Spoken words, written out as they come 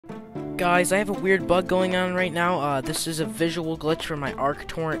guys, I have a weird bug going on right now. This is a visual glitch for my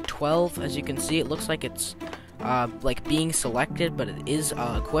Torrent 12. As you can see, it looks like it's like being selected, but it is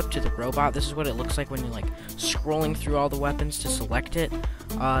equipped to the robot. This is what it looks like when you're like scrolling through all the weapons to select it.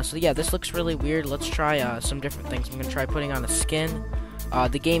 So yeah, this looks really weird. Let's try some different things. I'm gonna try putting on a skin.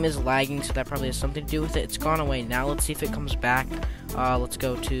 The game is lagging, so that probably has something to do with it. It's gone away now. Let's see if it comes back. Let's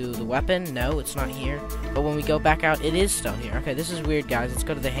go to the weapon. No, it's not here. But when we go back out, it is still here. Okay, this is weird, guys. Let's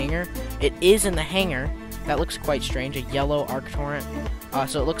go to the hangar. It is in the hangar. That looks quite strange. A yellow Torrent.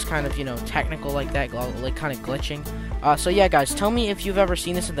 So it looks kind of, you know, technical like that, like kind of glitching. So yeah, guys, tell me if you've ever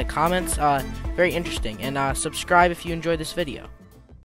seen this in the comments. Very interesting. And subscribe if you enjoyed this video.